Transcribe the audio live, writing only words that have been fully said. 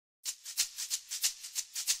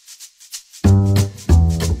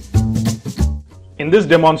In this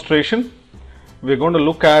demonstration, we're going to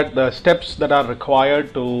look at the steps that are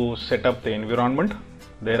required to set up the environment.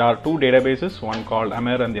 There are two databases, one called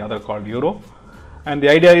AMER and the other called Euro. And the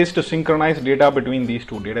idea is to synchronize data between these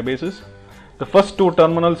two databases. The first two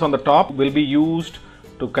terminals on the top will be used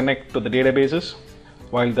to connect to the databases,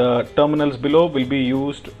 while the terminals below will be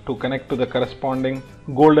used to connect to the corresponding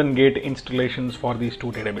GoldenGate installations for these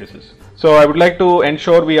two databases. So I would like to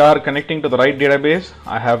ensure we are connecting to the right database.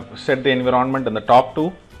 I have set the environment in the top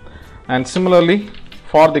two, and similarly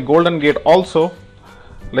for the GoldenGate also,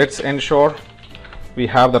 let's ensure we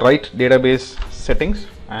have the right database settings,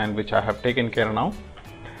 and which I have taken care now.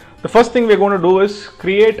 The first thing we're going to do is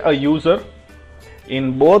create a user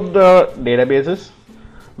in both the databases,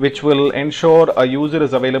 which will ensure a user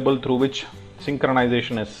is available through which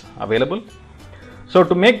synchronization is available. So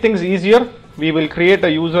to make things easier, we will create a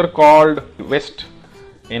user called West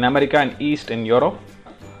in America and East in Europe.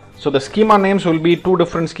 So the schema names will be two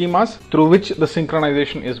different schemas through which the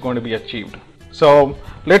synchronization is going to be achieved. So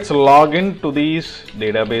let's log into these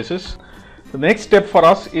databases. The next step for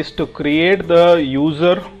us is to create the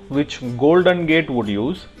user which GoldenGate would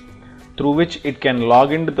use, through which it can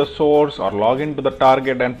log into the source or log into the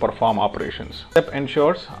target and perform operations. Step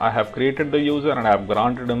ensures I have created the user and I have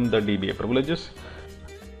granted him the DBA privileges.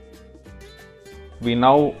 We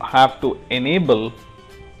now have to enable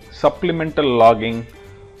supplemental logging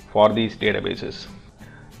for these databases.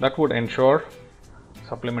 That would ensure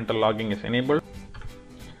supplemental logging is enabled.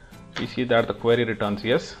 We see that the query returns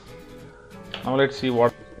yes. Now let's see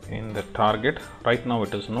what in the target. Right now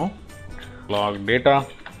it is no. Log data.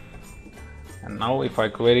 And now if I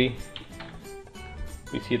query,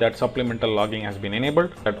 we see that supplemental logging has been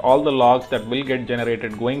enabled, that all the logs that will get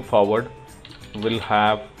generated going forward will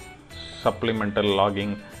have supplemental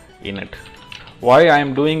logging in it. Why I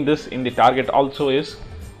am doing this in the target also is,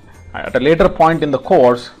 at a later point in the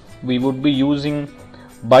course, we would be using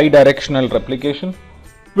bidirectional replication.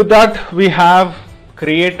 With that, we have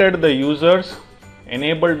created the users,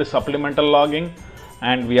 enabled the supplemental logging,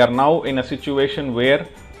 and we are now in a situation where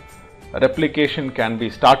replication can be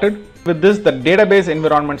started. With this, the database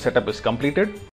environment setup is completed.